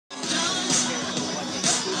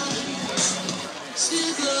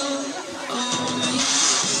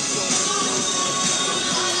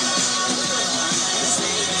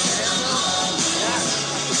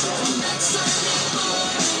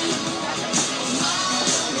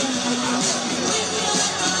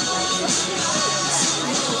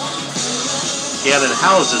Again, and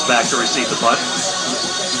Howes is back to receive the punt.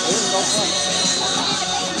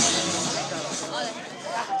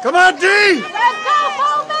 Come on, D! Let's go,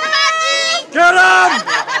 Bowman! Come on, D! Get him!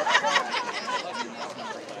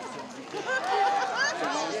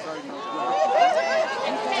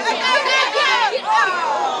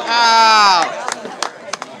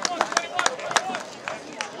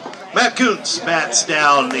 Matt Kuntz bats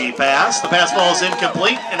down the pass. The pass ball is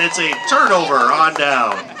incomplete, and it's a turnover on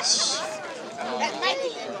downs.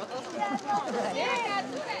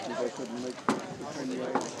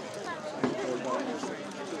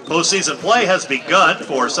 Postseason play has begun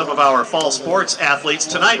for some of our fall sports athletes.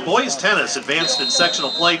 Tonight, boys tennis advanced in sectional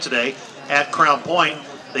play today at Crown Point.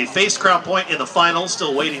 They faced Crown Point in the finals,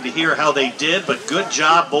 still waiting to hear how they did, but good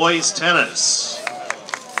job, boys tennis.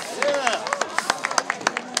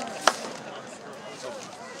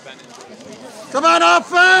 Come on,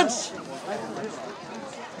 offense!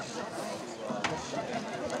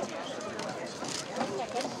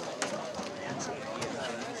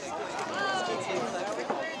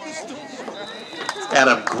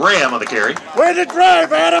 Adam Graham on the carry. Way to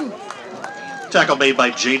drive, Adam! Tackle made by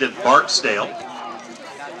Jaden Barksdale.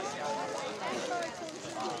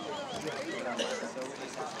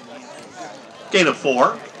 Gain of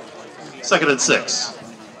 4. 2nd and 6.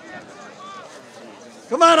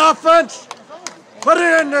 Come on, offense! Put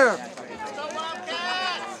it in there!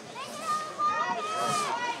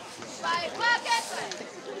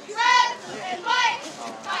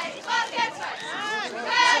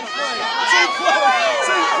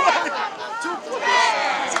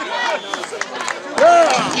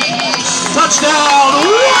 Touchdown,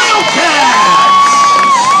 Wildcats!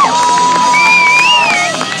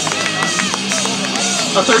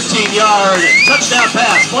 A 13-yard touchdown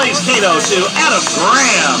pass plays Cato to Adam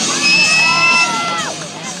Graham.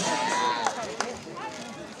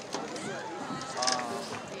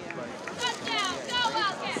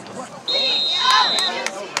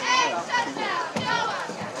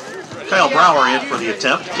 Kyle Brower in for the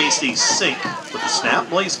attempt. Casey Sink with the snap.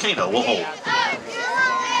 Blaze Cato will hold.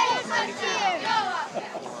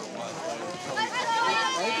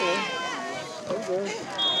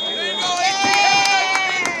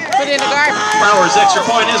 Put it in the garden. Brower's extra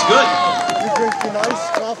point is good. You drink your nice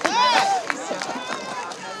coffee?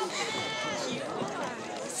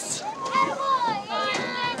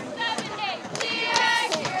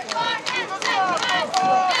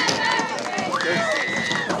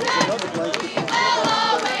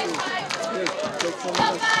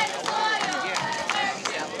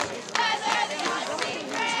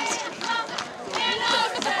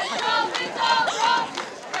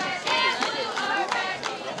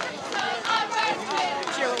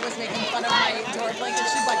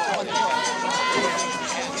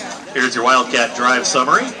 Here's your Wildcat drive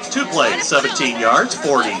summary. 2 plays, 17 yards,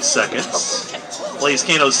 40 seconds. Blaze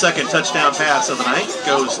Cano's second touchdown pass of the night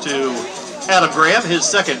goes to Adam Graham, his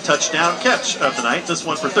second touchdown catch of the night. This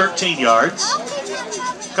one for 13 yards.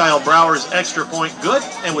 Kyle Brower's extra point good,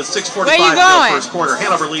 and with 6:45 in the first quarter,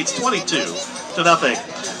 Hanover leads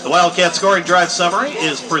 22-0. The Wildcat scoring drive summary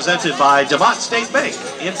is presented by DeMont State Bank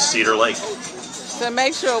in Cedar Lake. So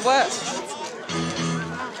make sure what?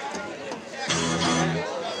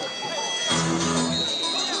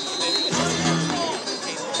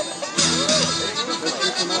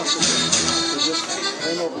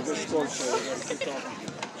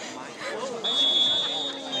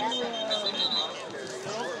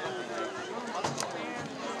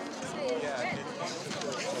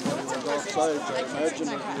 Imagine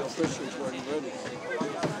if the officials weren't ready.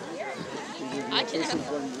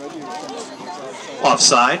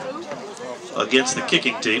 Offside against the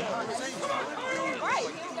kicking team.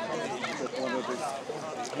 One of the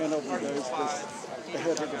Hanover guys was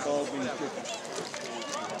ahead of the ball being kicked.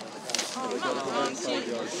 So they got to go back 5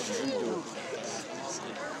 yards and redo it.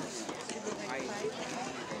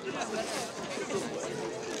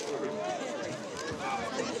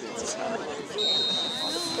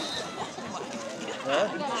 Huh?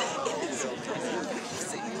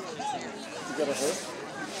 You got a hurt?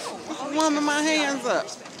 I'm warming my hands up.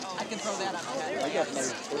 I can throw that up. I got my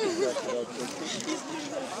foot jacket out there.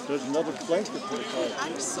 There's another blanket in the car.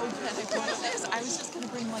 I'm so glad I brought this. I was just going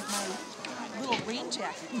to bring like my little rain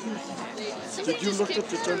jacket. Did you look at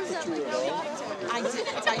the temperature at all? I did.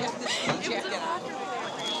 I have this ski jacket on.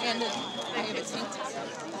 And I have a tank top.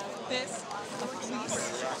 This, a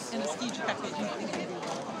fleece, and a ski jacket.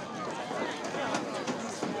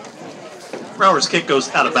 Brower's kick goes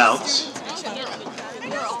out of bounds.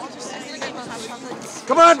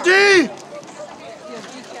 Come on, D!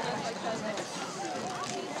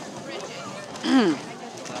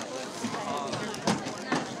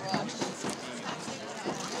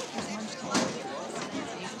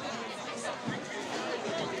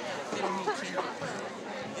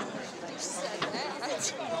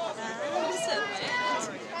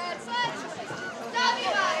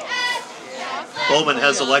 Bowman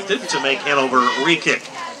has elected to make Hanover re-kick.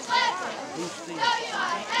 Where's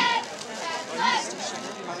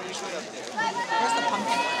the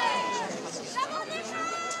pumpkin?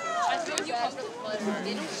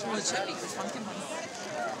 Well, it should be, because pumpkin ones.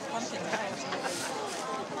 Pumpkin.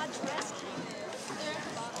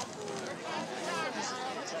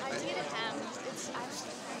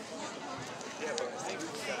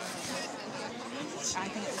 I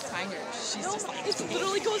think it's fine. She's just like, It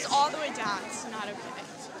literally goes all the way down. It's not okay.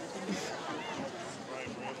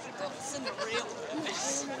 It's in the real.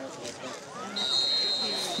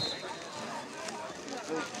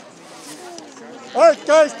 All right,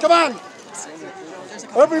 guys, come on.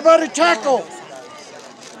 Everybody tackle. I'll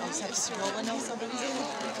just have to scroll and know somebody's in it.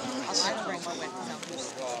 I'll try to bring my way.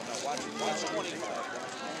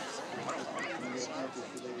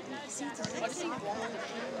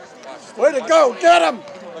 Way to go. Get him.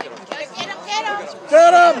 Get him, get him.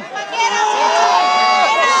 Get him.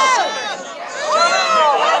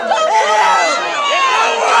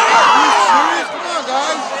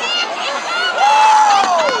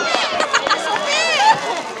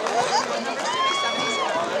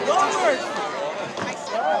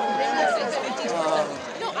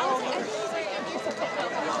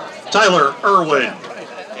 Tyler Irwin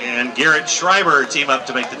and Garrett Schreiber team up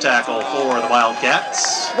to make the tackle for the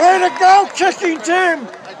Wildcats. Way to go, kicking team.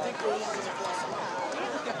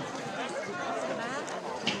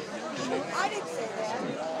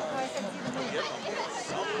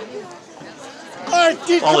 All right,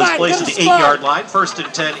 Deke, Ball come is on, placed get at a the score. 8-yard line. 1st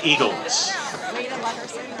and 10 Eagles.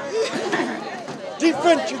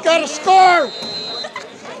 Defense, you got to score.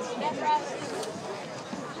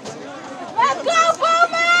 Let's go,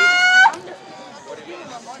 Bowman!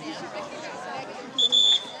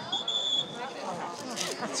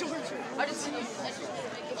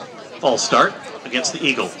 False start against the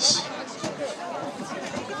Eagles.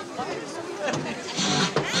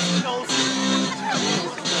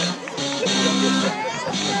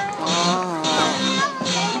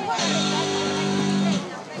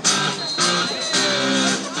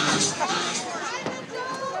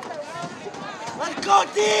 Let's go,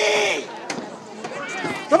 D!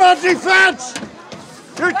 Come on, defense!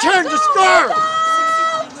 Your turn to score!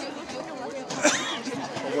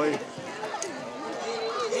 Away.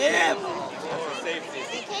 Get him!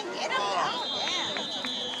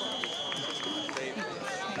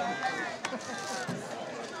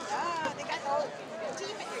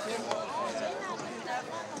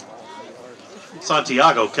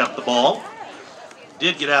 Santiago kept the ball.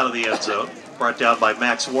 Did get out of the end zone. Brought down by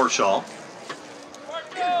Max Warshaw.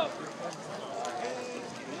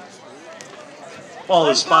 Ball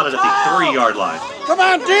is spotted at the 3-yard line. Come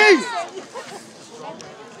on, D!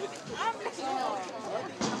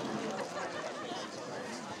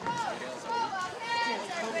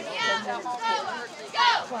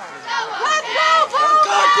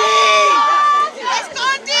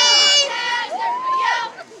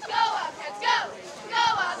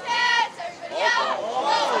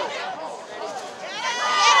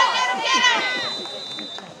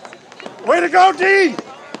 Way to go, D!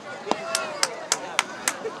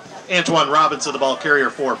 Antoine Robinson, the ball carrier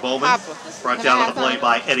for Bowman. Brought down on the play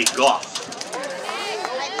by Eddie Goff.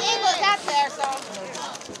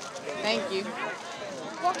 Thank you.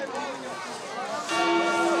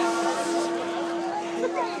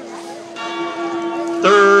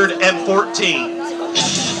 Third and 14.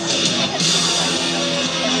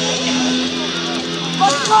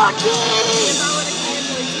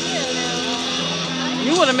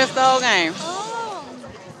 You would have missed the whole game.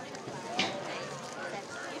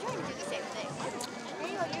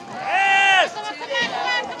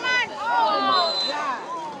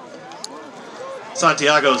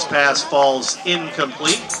 Santiago's pass falls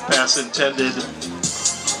incomplete. Pass intended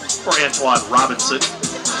for Antoine Robinson.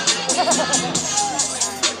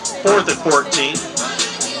 4th and 14.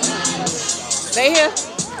 They here?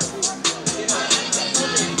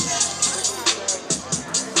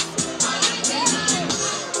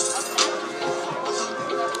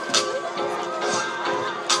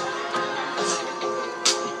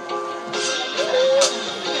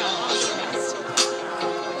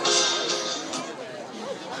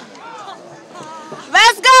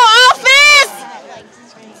 Let's go, offense!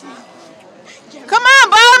 Come on,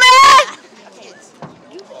 Bowman!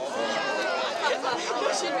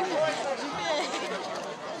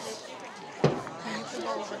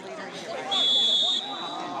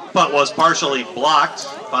 Punt was partially blocked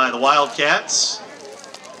by the Wildcats.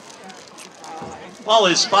 Ball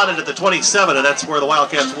is spotted at the 27, and that's where the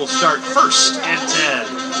Wildcats will start 1st and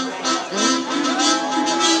 10.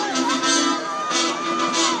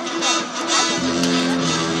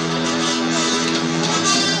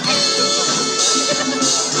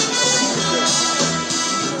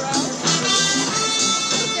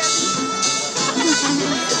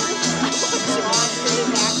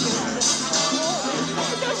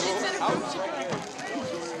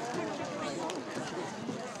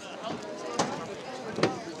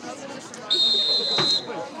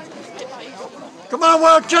 Come on,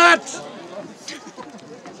 Wildcats! As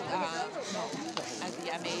the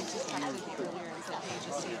MA just texted me earlier and said, hey,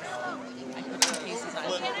 just see, I put some cases on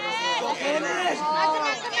Thursday.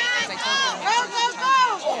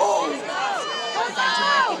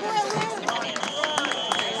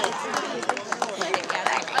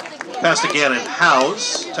 Pass to Gannon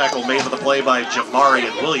House. Tackle made for the play by Jamari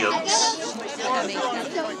and Williams.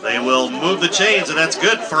 They will move the chains, and that's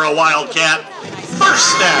good for a Wildcat.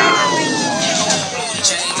 First down.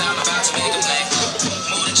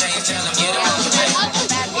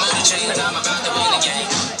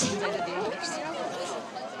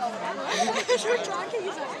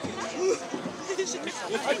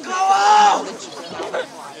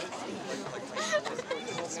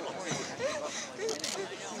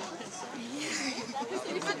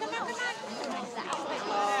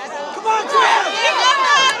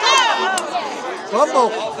 Fumble.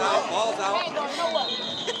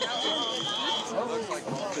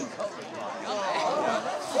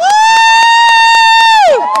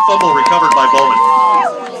 Fumble recovered by Bowman.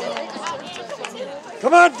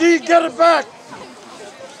 Come on, D, get it back.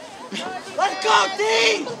 Let's go,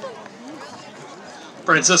 D!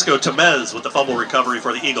 Francisco Temez with the fumble recovery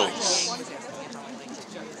for the Eagles.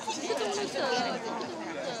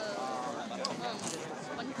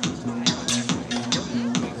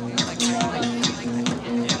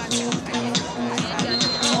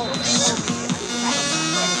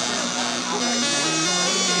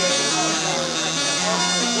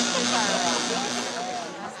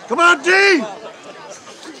 Come on, D!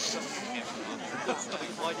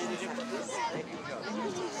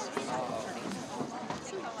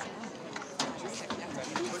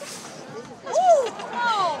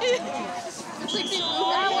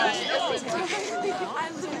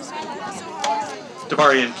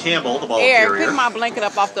 Devarian Campbell, the ball Eric, carrier. pick my blanket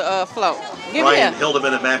up off the floor. Give Ryan it here.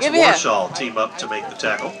 Hildeman and Max Give it here. Warshaw team up to make the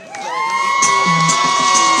tackle.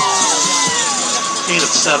 Gain of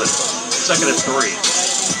 7. Second and 3.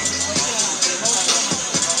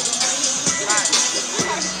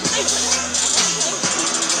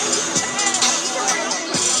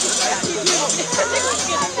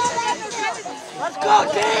 Let's go,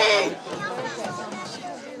 D!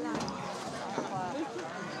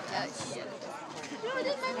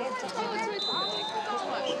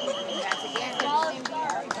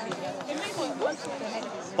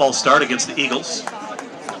 False start against the Eagles.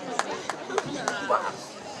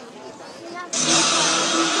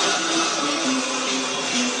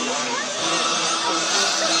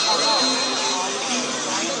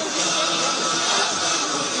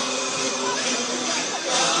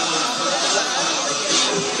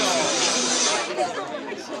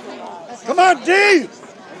 Come on, D!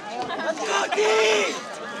 Let's go, D!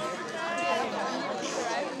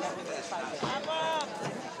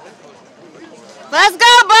 Let's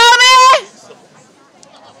go, Bowman!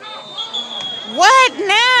 What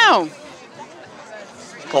now?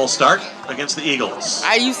 False start against the Eagles.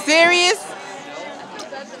 Are you serious?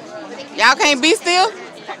 Y'all can't be still?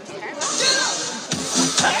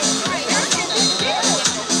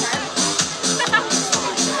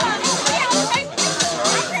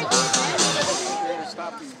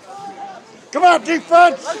 Come on,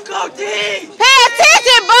 defense! Let's go, D! Pay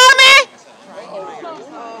attention, Bowman!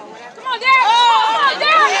 Come on, Derrick! Come on,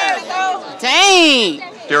 Derrick! Dang!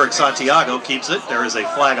 Derrick Santiago keeps it. There is a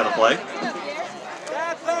flag on the play.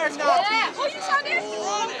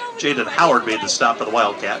 Jaden Howard made the stop for the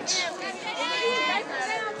Wildcats.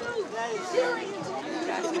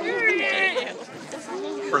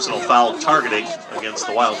 Personal foul targeting against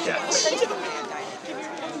the Wildcats.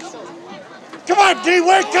 Come on, D,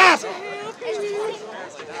 wake up!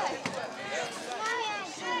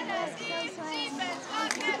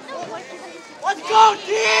 Let's go,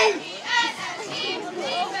 D!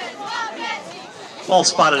 Ball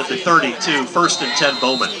spotted at the 32, first and 10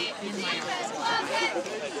 Bowman.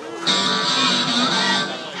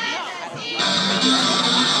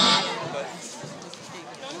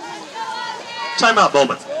 Timeout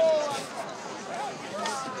Bowman.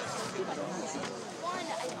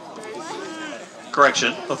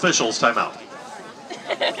 Correction, officials timeout.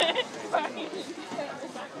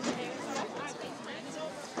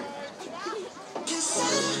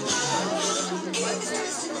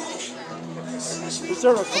 Is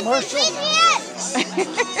there a commercial?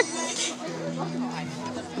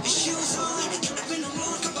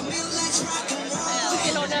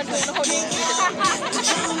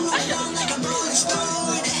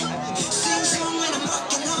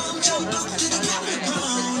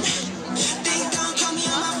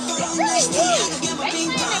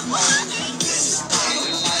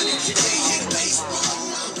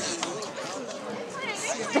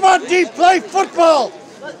 Come on, D, play football.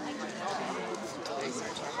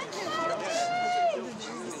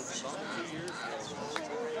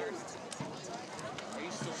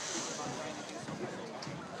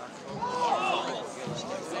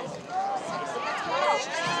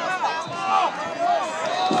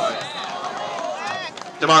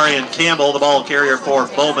 Demarion Campbell, the ball carrier for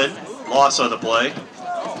Bowman. Loss on the play.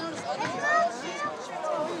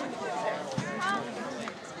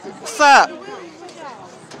 What's up?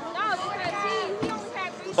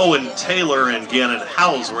 Owen Taylor and Gannon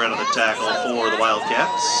Howes were out of the tackle for the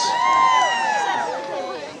Wildcats.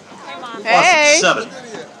 Hey. Loss of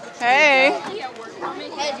 7. Hey.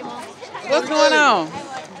 What's going on?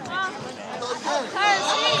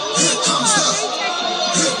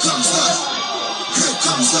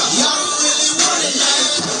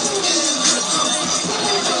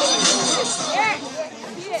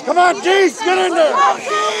 Come on, D, get in there.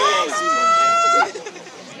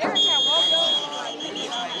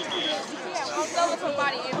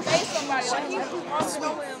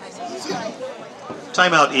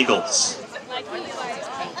 Timeout, Eagles.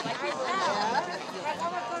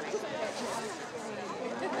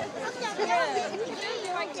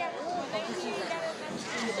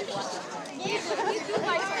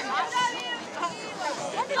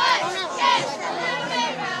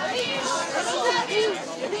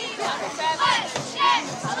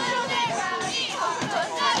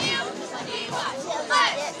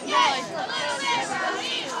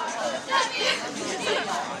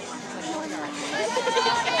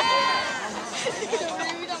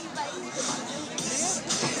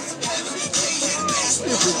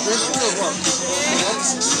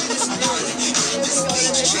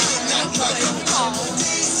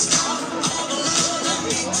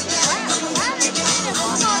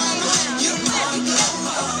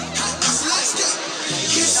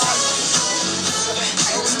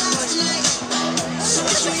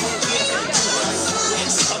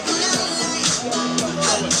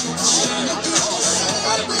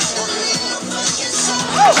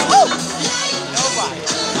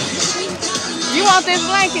 You want this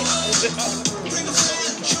blanket?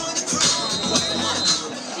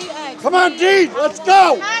 Come on, D, let's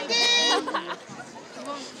go.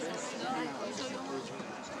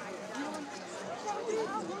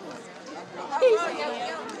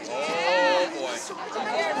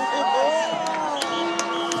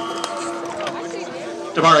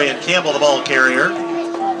 Demarion Campbell, the ball carrier.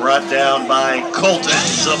 Brought down by Colton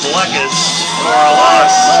Zablekas for a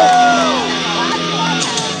loss.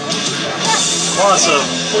 Loss of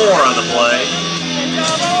 4 on the play.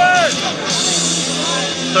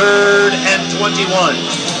 3rd and 21.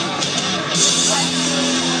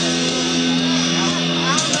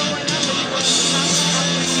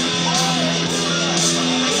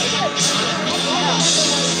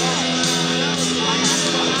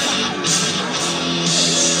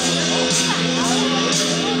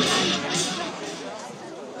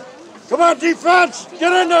 Come on, defense,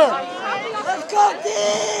 get in there. Let's go, D!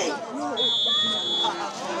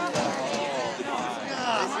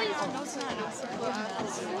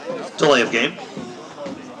 Delay of game.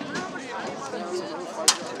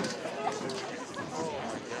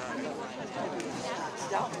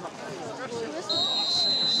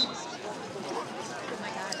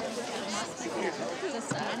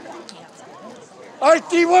 All right,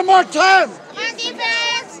 D, one more time. Come on,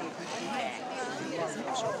 defense!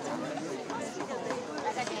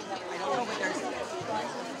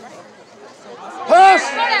 Pass.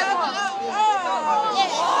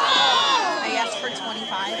 I asked for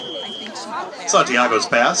 25. I think she got that. Santiago's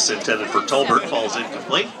pass, intended for Tolbert, falls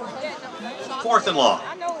incomplete. 4th and long.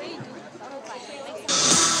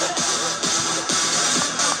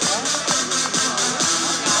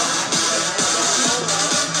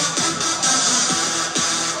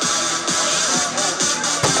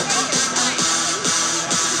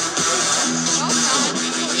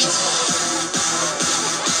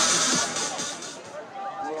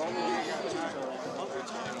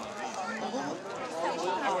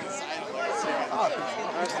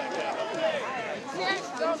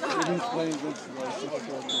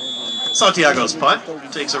 Santiago's punt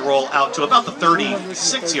takes a roll out to about the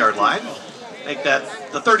 36-yard line. Make that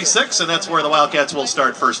the 36, and that's where the Wildcats will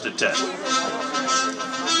start 1st and 10.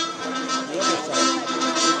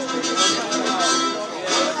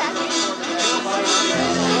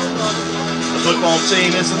 The football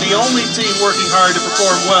team isn't the only team working hard to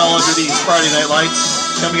perform well under these Friday night lights.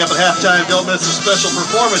 Coming up at halftime, don't miss a special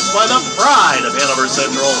performance by the pride of Hanover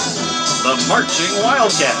Central, the Marching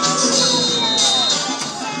Wildcats.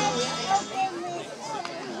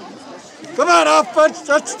 Come on, offense,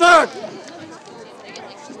 let's start.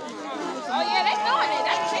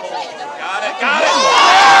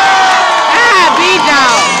 Ah,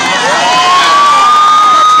 B-Dog.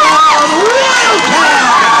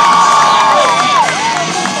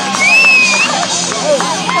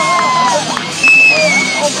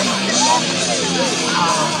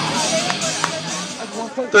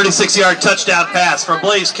 36-yard touchdown pass from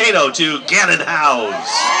Blaze Cato to Gannon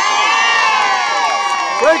House.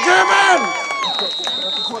 Great German!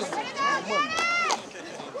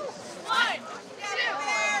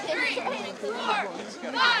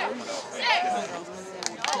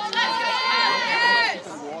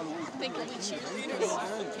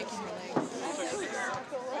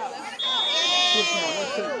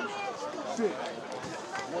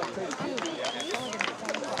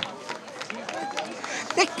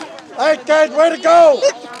 Hey, kid, way to go!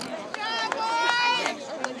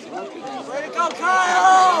 Way to go,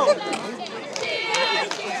 Kyle!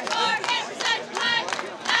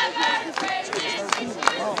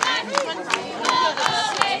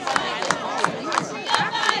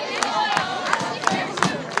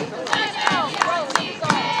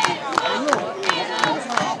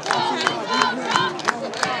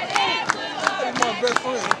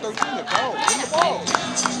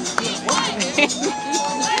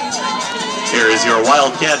 Here is your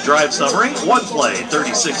Wildcat drive summary. One play,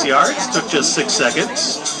 36 yards, took just 6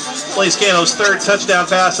 seconds. Blaze Cato's third touchdown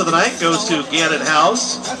pass of the night goes to Gannon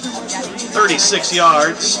House. 36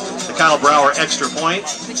 yards. The Kyle Brower extra point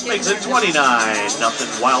makes it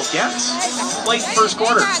 29-0 Wildcats. Late first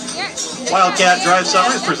quarter. Wildcat drive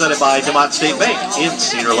summary is presented by DeMont State Bank in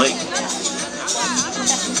Cedar Lake.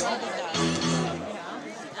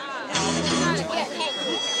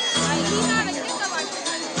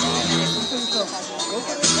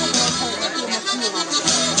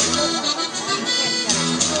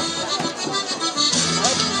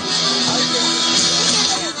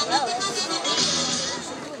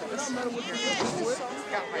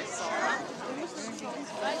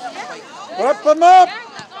 Whip them up!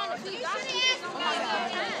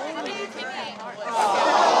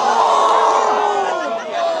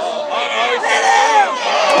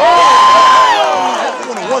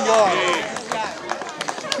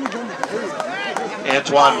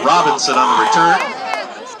 Antoine Robinson on the return.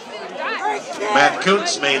 Matt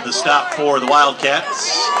Kuntz made the stop for the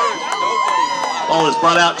Wildcats. Ball is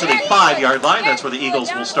brought out to the 5-yard line. That's where the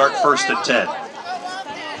Eagles will start first and 10.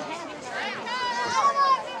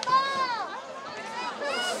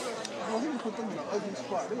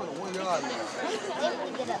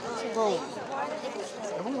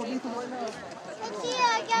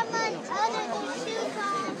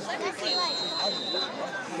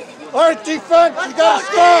 All right, defense, you got to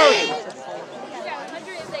start!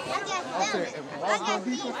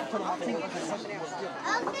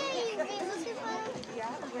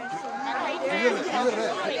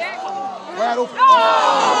 Wide open.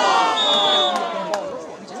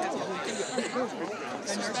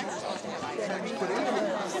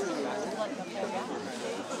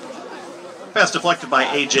 Pass deflected by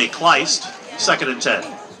A.J. Kleist, 2nd and 10.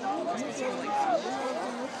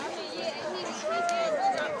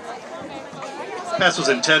 Pass was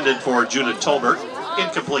intended for Juna Tolbert,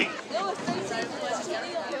 incomplete.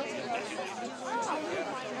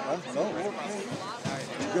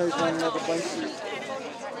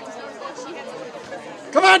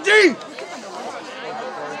 Come on, D!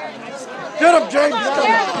 Get him, James!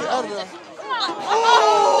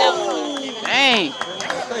 Dang.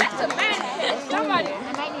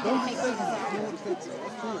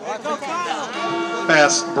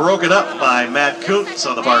 Pass broken up by Matt Kuntz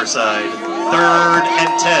on the far side. 3rd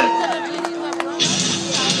and 10.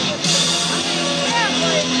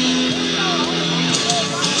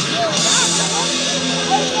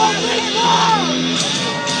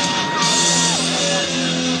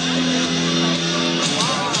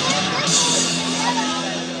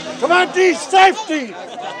 Come on, D, safety!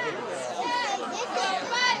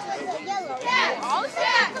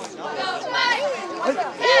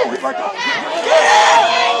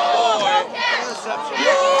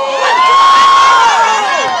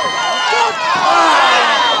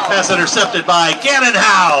 Pass intercepted by Gannon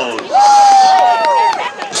House.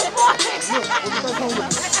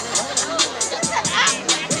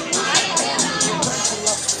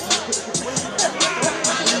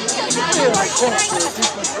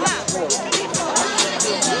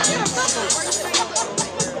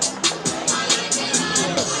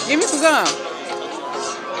 Give me some gum.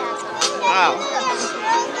 Wow.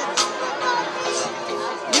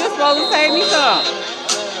 You were supposed to save me some.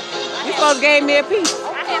 You supposed to give me a piece.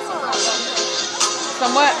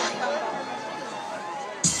 Some what?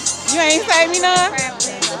 You ain't save me none?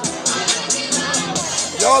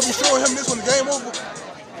 Y'all be showing him this when the game over.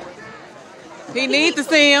 He needs to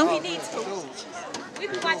see him. He needs to. We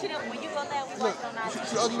be watching him when you go there. We watch on our.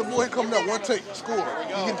 See the other little boy, he coming out one take, score.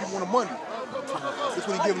 He getting people on the money. That's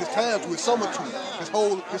what he giving his time to, his summer to. His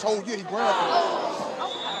whole year he grind for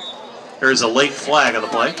it. There's a late flag on the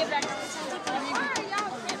play.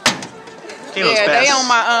 Kano's Yeah, pass they on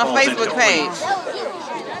my falls Facebook incomplete. page.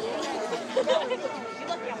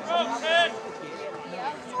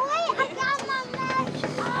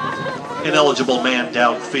 Ineligible man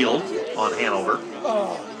downfield on Hanover.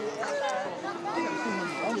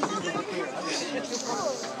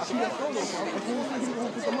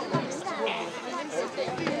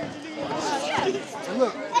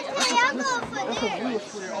 Look,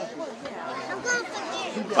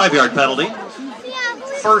 5-yard penalty.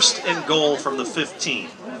 First and goal from the 15.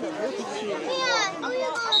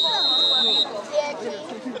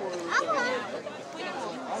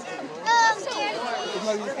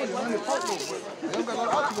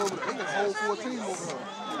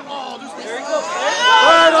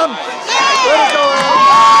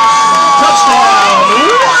 Touchdown,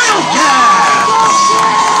 Wildcats!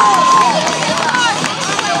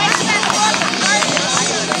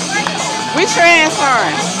 We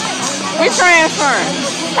transferring. We transferring.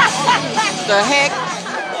 The heck?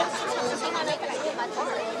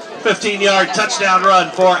 15-yard touchdown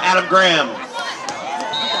run for Adam Graham.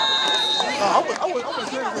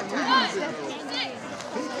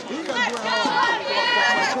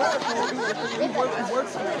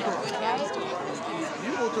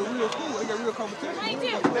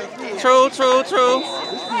 True.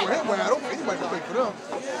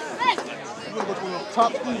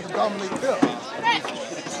 Top schools to dominate them.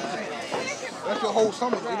 That's your whole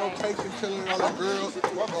summer, tasting, chilling, all them girls.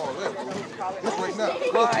 Fuck all that. This right now.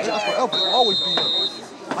 That's forever. It'll always be there.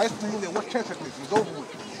 High school, you get one chance at this. It's over with.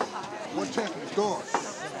 One chance and it's gone.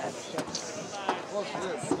 Fuck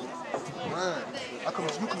that. Man,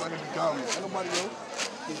 you come out and be dominant. Ain't nobody else.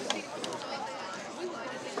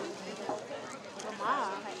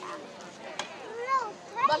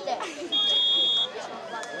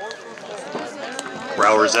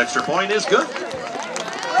 Brower's extra point is good.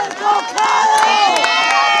 Let's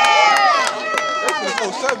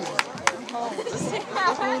go, seven.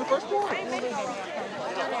 That's in the first quarter.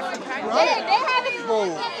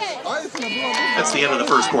 That's the end of the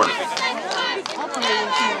first quarter.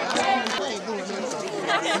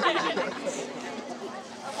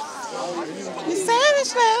 You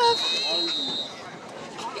savage love.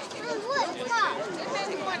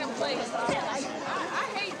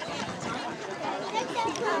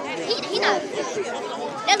 He knows.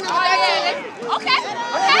 That's number 13. Okay,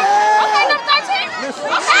 number 13.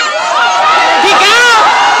 Okay. He gone.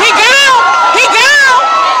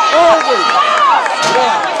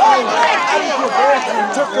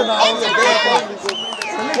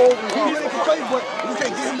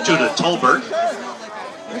 Judah Tolbert.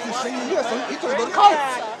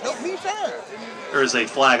 There is a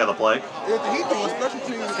flag on the play.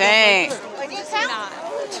 Dang.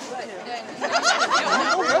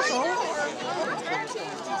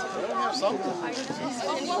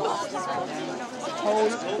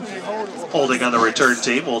 Holding on the return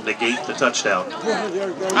team will negate the touchdown.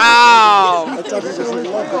 Oh.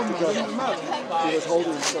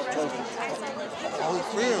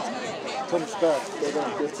 Comes back, they're going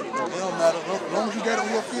to get it. It don't matter. As long as you got it on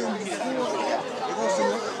your field, they're going to see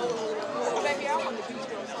it.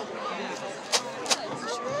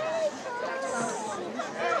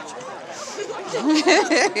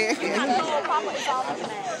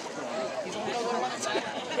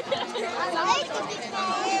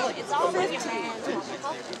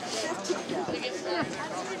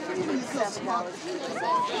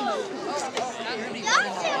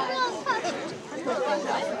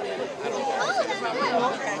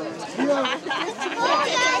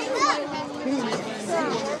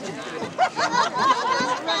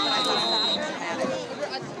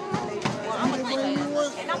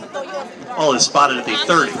 Ball is spotted at the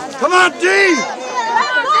 30. Come on, D!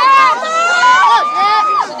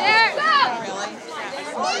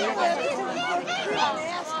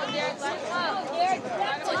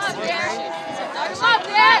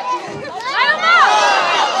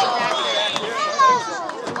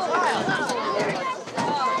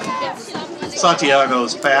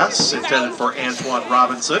 Santiago's pass, intended for Antoine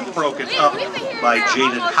Robinson, broken up by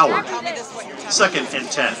Jaden Howard. 2nd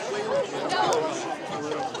and 10.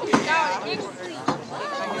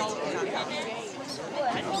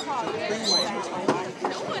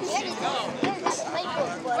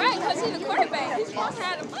 Right, because he's the quarterback. He's supposed to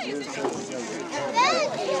have the play.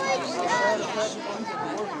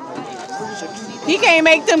 He can't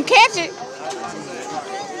make them catch it.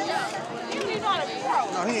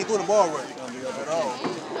 No, he ain't doing the ball right at all.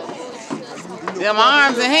 Them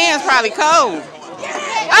arms and hands probably cold.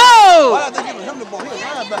 Oh! Why are they giving him the ball? He a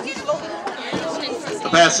linebacker. The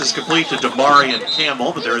pass is complete to Damarian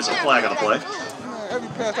Campbell, but there is a flag on the play. Every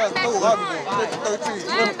pass I throw, I'll be going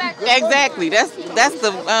 13. Exactly. That's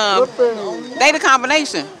the they the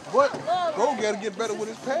combination. But Go got to get better with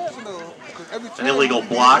his passing though. Every time An illegal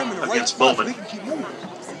block him in the against spot, Bowman. He can keep moving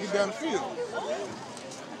and get down the field.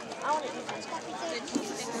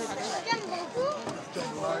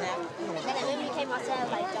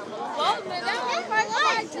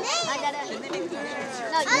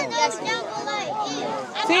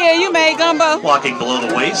 Thea, you made gumbo. Blocking below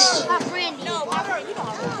the waist.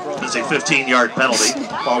 It's a 15-yard penalty.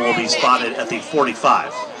 Ball will be spotted at the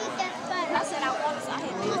 45.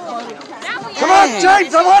 Come on,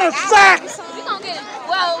 James, I want a sack!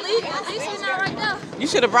 Well, at least he's not right there. You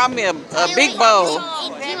should have brought me a big bowl.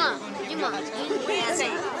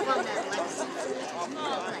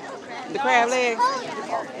 The crab leg.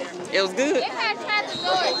 It was good. It had tried to do it.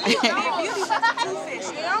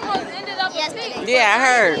 It almost ended up in big. Yeah, I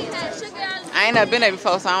heard. I ain't never been there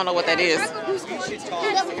before, so I don't know what that is.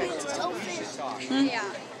 Yeah.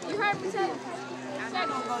 You heard me say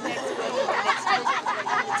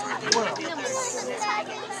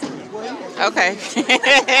Okay.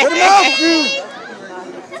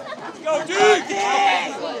 Go, dude!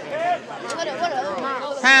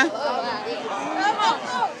 Huh?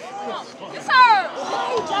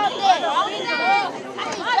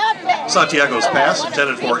 Santiago's pass,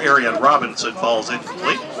 intended for Arian Robinson, falls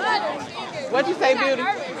incomplete. What'd you say, Beauty?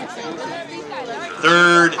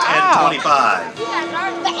 3rd and 25.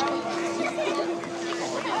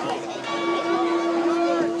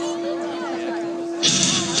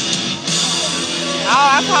 Oh,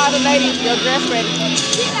 I called the lady. Your dress ready.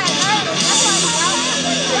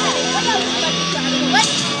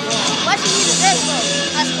 What she need a dress for?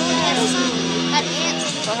 A school dance or something? At the end.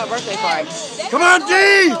 For her birthday party. Come on, D!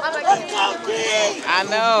 I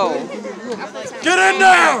know. Get in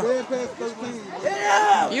there!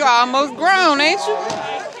 You almost grown, ain't you?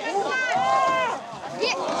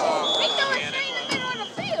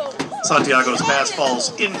 Santiago's pass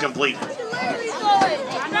falls incomplete.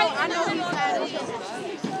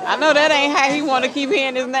 I know that ain't how he want to keep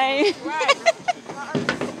hearing his name.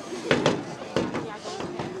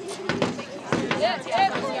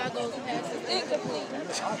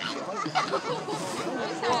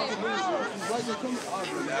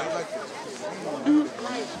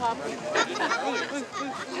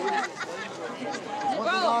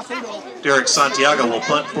 Derrick Santiago will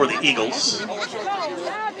punt for the Eagles. It's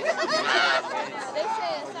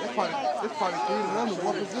probably 3 to 1 to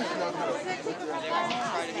 1 position out there.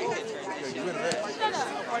 Get rid of that.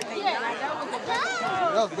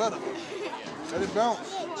 That was better. Let it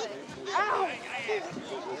bounce.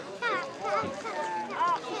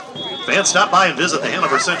 Fans stop by and visit the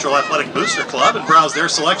Hanover Central Athletic Booster Club and browse their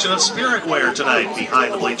selection of spirit wear tonight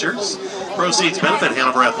behind the bleachers. Proceeds benefit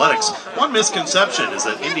Hanover Athletics. One misconception is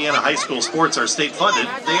that Indiana high school sports are state funded.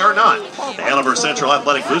 They are not. The Hanover Central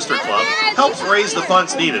Athletic Booster Club helps raise the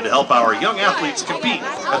funds needed to help our young athletes compete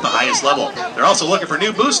at the highest level. They're also looking for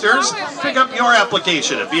new boosters. Pick up your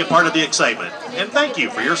application and be a part of the excitement. And thank you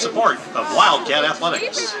for your support of Wildcat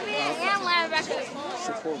Athletics.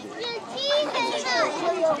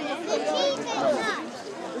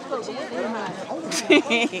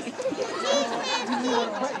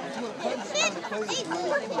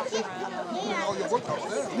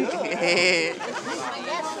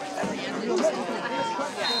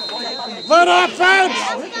 Let offense!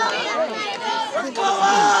 Let's go!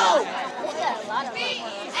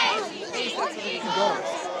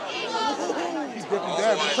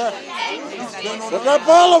 Put that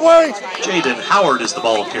ball away! Jaden Howard is the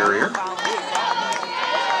ball carrier.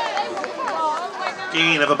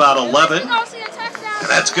 Gain of about 11. And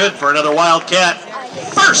that's good for another Wildcat.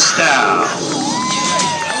 First down.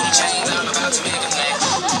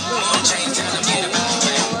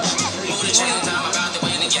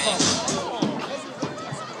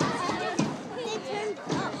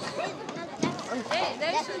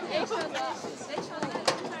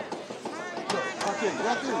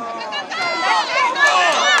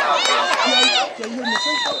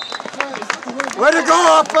 Way to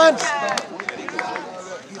go, offense!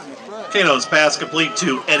 Kano's pass complete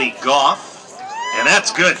to Eddie Goff. And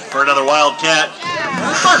that's good for another Wildcat.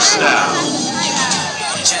 First down.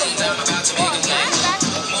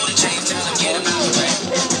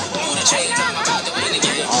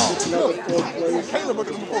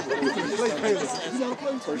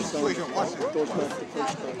 First down. Wait, watch it. Throws back to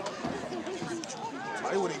first down.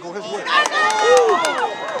 It wouldn't go his way.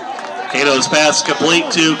 Cato's pass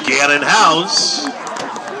complete to Gannon House.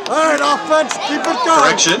 All right, offense, keep it going.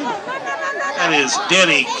 Correction. That is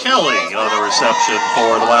Danny Kelly on the reception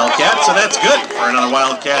for the Wildcats, so that's good for another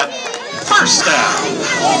Wildcat first down.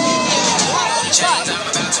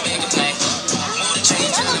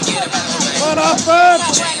 Come on,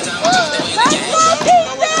 offense.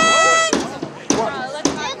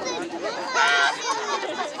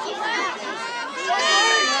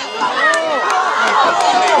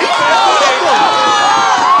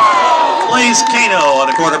 Plays Kano on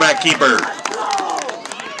the quarterback keeper.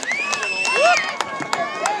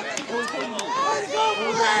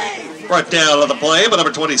 Brought down on the play by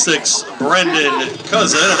number 26, Brendan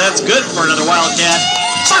Cousin, and that's good for another Wildcat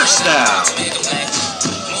first down.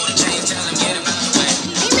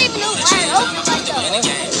 He's leaving it wide open like that.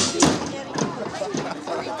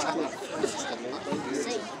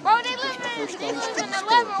 Bro, they live in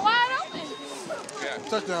 11 wide open.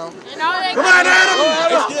 Touchdown. And all they Come on, Adam.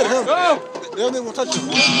 Let's get him. They don't even want to touch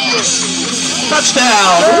him.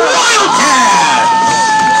 Touchdown, Wildcat!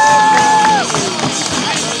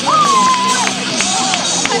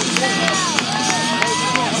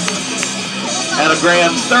 Adam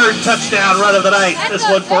Graham's third touchdown run of the night. This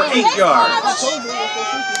one for 8 yards.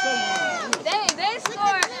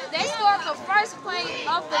 They scored the first play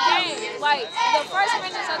of the game, like the first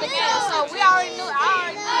minutes of the game. So I already knew it was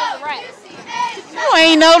a wrap. You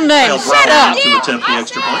ain't know nothing. Shut up. To attempt the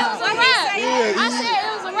extra point. It was a wrap. I said it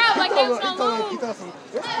was a wrap, like they was gonna lose. He thought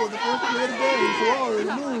this was the first play of the game, so I already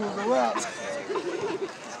knew it was a wrap.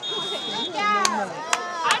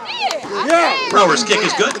 I did. Yeah. Rower's kick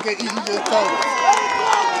is good. Look at you just told us.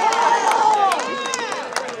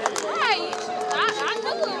 Right. I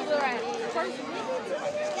knew it was a wrap.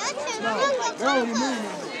 They already knew it.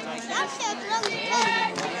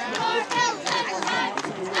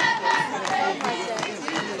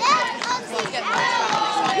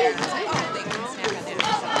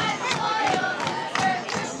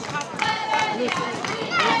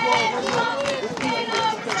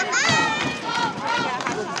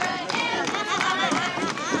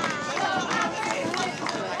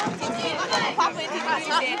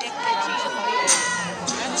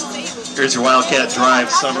 Here's your Wildcat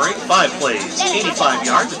drive summary. 5 plays, 85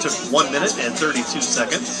 yards. It took 1 minute and 32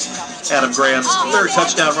 seconds. Adam Graham's third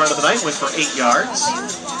touchdown run of the night went for 8 yards.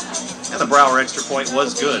 And the Brower extra point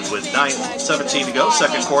was good with 9:17 to go,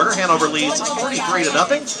 second quarter. Hanover leads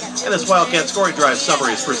 43-0. And this Wildcat scoring drive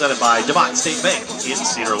summary is presented by Devon State Bank in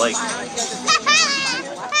Cedar Lake.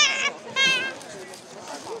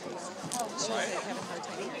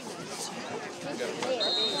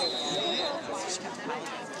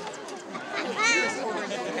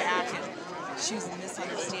 She was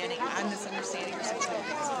misunderstanding. I'm misunderstanding her situation.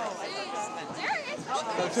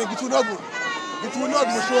 Get you another one. Get you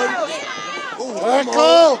another one, shorty.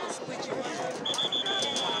 Oh,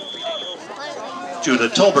 Judah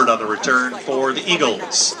Tolbert on the return for the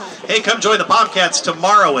Eagles. Hey, come join the Bobcats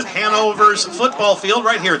tomorrow in Hanover's football field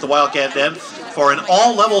right here at the Wildcat Den for an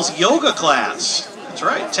all-levels yoga class. That's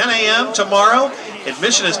right, 10 a.m. tomorrow.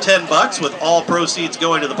 Admission is $10 with all proceeds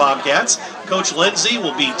going to the Bobcats. Coach Lindsay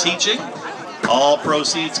will be teaching. All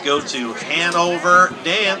proceeds go to Hanover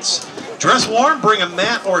Dance. Dress warm, bring a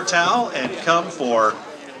mat or towel, and come for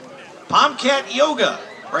Bobcat Yoga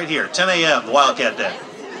right here, 10 a.m., the Wildcat Den.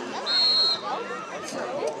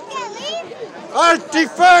 All right,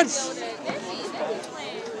 defense.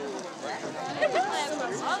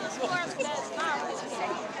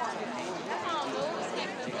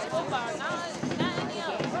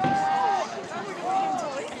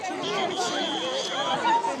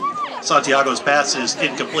 Santiago's pass is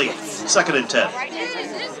incomplete. 2nd and 10.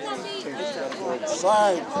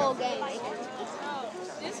 Side.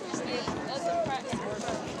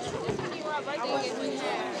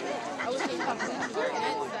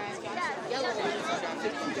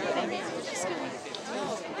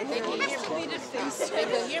 They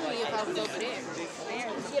could hear me if I was over there.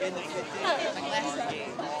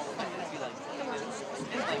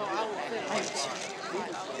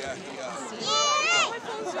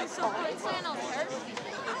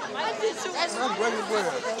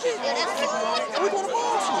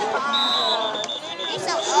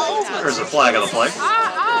 There's a flag on the play. I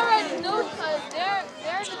already knew because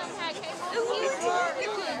Derrick had came over.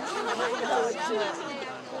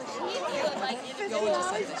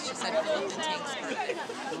 She said Philip and Tank's birthday.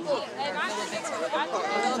 And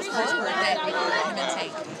Philip's first birthday, him and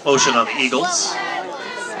Tank. Motion on the Eagles.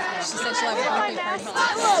 She said she'll have a birthday party for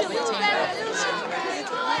Philip and Tank.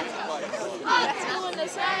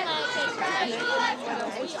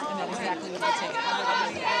 exactly what it takes.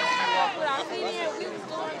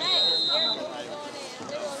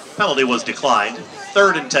 Penalty was declined.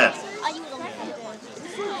 3rd and 10.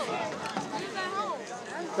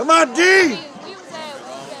 Come on, D.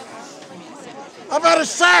 How about a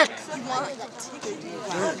sack?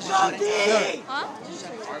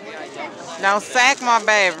 Don't sack my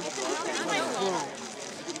baby.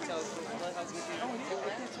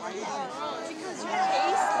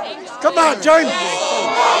 Come on, Jordan.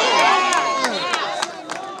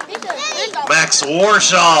 Max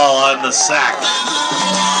Warshaw on the sack.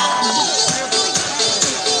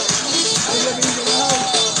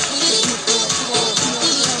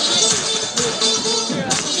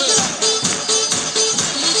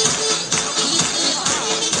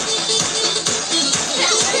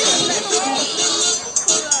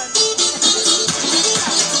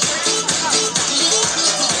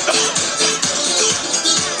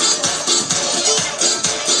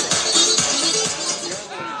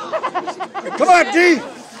 Come on, D.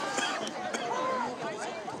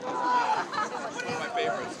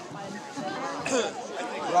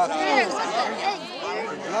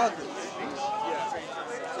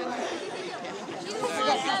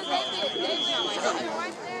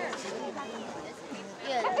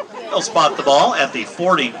 They'll spot the ball at the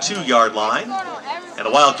 42-yard line, and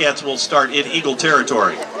the Wildcats will start in Eagle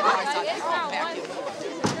territory.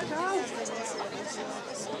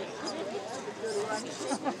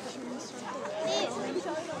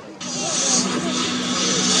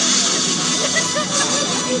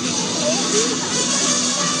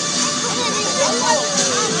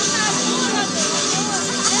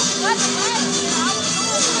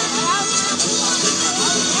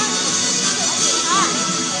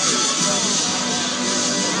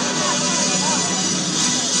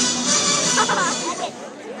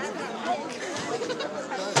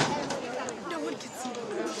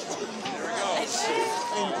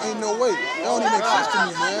 Ain't no way. That don't even make sense to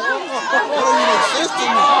me, man. That don't even make sense to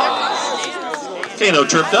me. Kano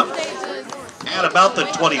tripped up at about the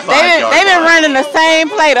 25-yard They've been line. running the same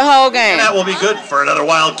play the whole game. And that will be good for another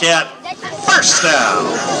Wildcat first down.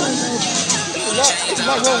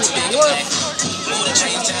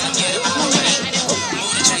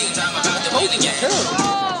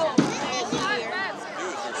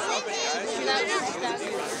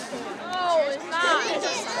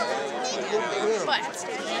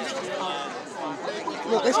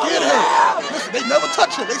 Look, they scared of him. Listen, they never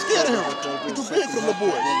touch him. They scared of him. He's too big for them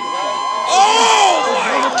little boys. Oh,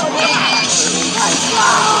 my gosh!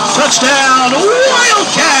 Touchdown,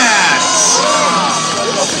 Wildcats!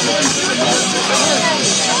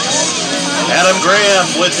 Adam Graham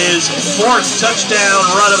with his 4th touchdown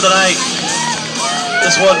run of the night.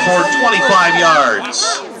 This one for 25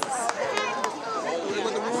 yards.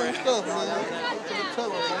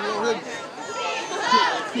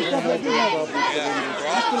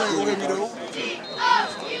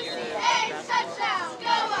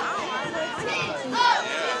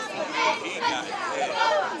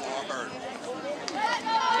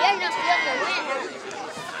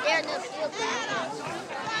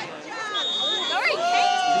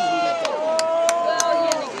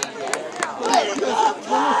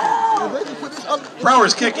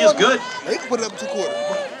 Brower's kick is good. They can put it up to 2 quarters.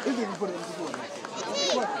 They can put it up to 2 quarters.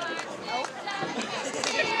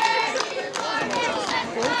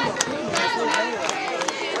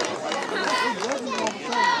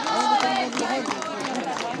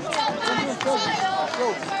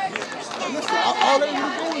 Listen, all they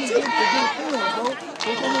were doing is to get a film, bro.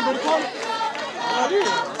 They come in with a corner. Right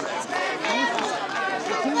here.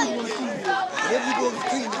 The teams want to see you. Whenever you go to the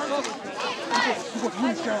team, you're going to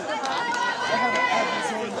moonshine. They have an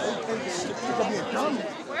adversary. They're going to be a dominant.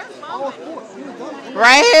 All sports.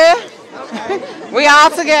 Right here. We all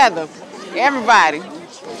together. Everybody.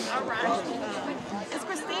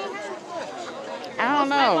 I don't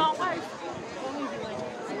know.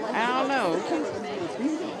 I don't know.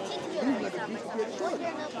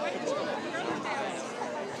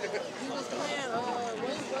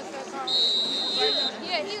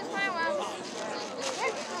 Yeah, he was playing when I was.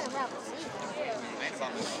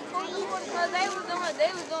 Because they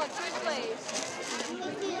was doing trick plays.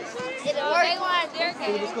 Did it work? They wanted Derrick.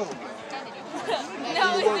 No,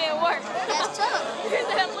 it didn't work. That's tough. He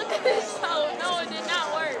said, look at this toe. No, it did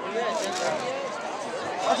not work.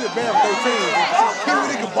 I feel bad for 13. People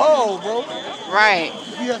they can ball, bro. Right.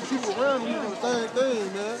 If you have people around them, you do the same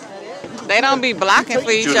thing, man. They don't be blocking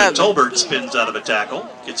for each Judah other. Tolbert spins out of a tackle,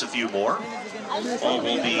 gets a few more. Ball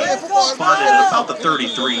will be spotted at about the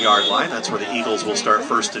 33-yard line. That's where the Eagles will start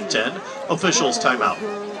 1st and 10. Officials timeout.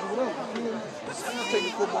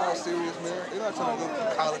 football serious, man. They're not trying to go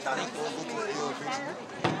to college baseball, go to the field eventually.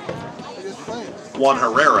 They're just playing. Juan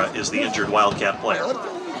Herrera is the injured Wildcat player.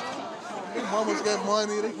 Their mamas got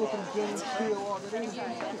money. They go to the gym and chill all day.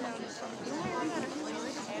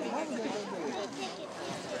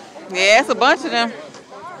 Yeah, it's a bunch of them.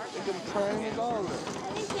 They get trained and all that.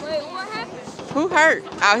 Wait, what happened? Who hurt?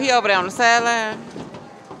 Oh, he over there on the sideline.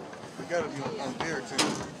 They gotta be on Derrick team.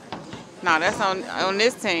 No, that's on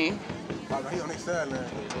this team. Oh, no, he on their sideline.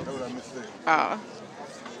 That's what I missed there. Oh.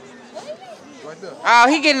 Right there. Oh,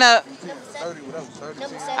 he getting up. 30, whatever, 30.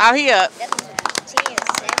 Oh, he up.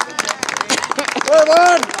 Come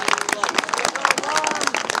on!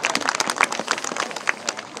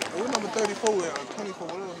 What number 34 or 24,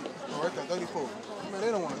 whatever. Oh, right there, 34. Man,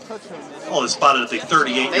 they don't want to touch him. Ball is spotted at the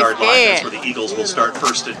 38-yard line. That's where the Eagles will start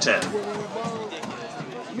 1st and 10.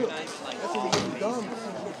 Look, that's when we get dumb. That's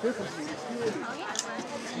the difference.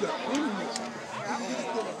 You got enemies.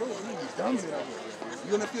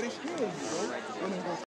 You gonna feel they scared of you, bro.